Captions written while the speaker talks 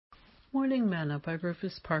Morning Manna by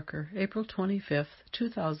Rufus Parker, April 25th,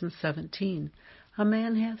 2017. A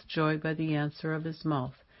man hath joy by the answer of his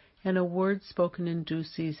mouth, and a word spoken in due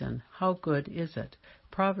season. How good is it?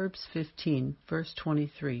 Proverbs 15, verse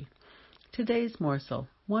 23. Today's morsel.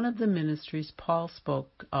 One of the ministries Paul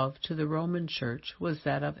spoke of to the Roman church was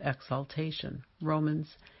that of exaltation.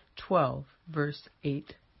 Romans 12, verse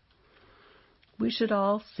 8. We should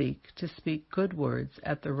all seek to speak good words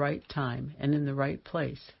at the right time and in the right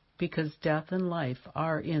place, because death and life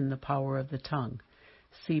are in the power of the tongue.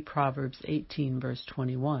 See Proverbs 18, verse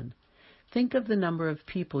 21. Think of the number of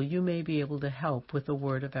people you may be able to help with a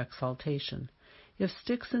word of exaltation. If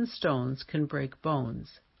sticks and stones can break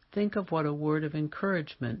bones, think of what a word of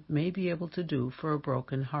encouragement may be able to do for a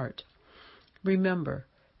broken heart. Remember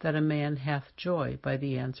that a man hath joy by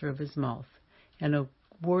the answer of his mouth, and a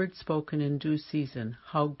word spoken in due season.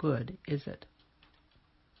 How good is it?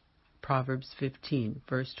 Proverbs 15,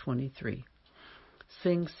 verse 23.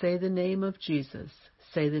 Sing, say the name of Jesus,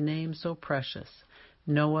 say the name so precious.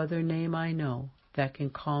 No other name I know that can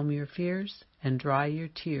calm your fears and dry your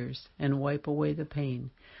tears and wipe away the pain.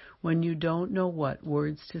 When you don't know what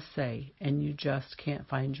words to say and you just can't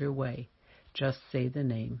find your way, just say the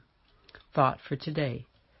name. Thought for today.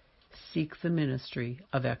 Seek the ministry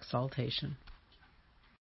of exaltation.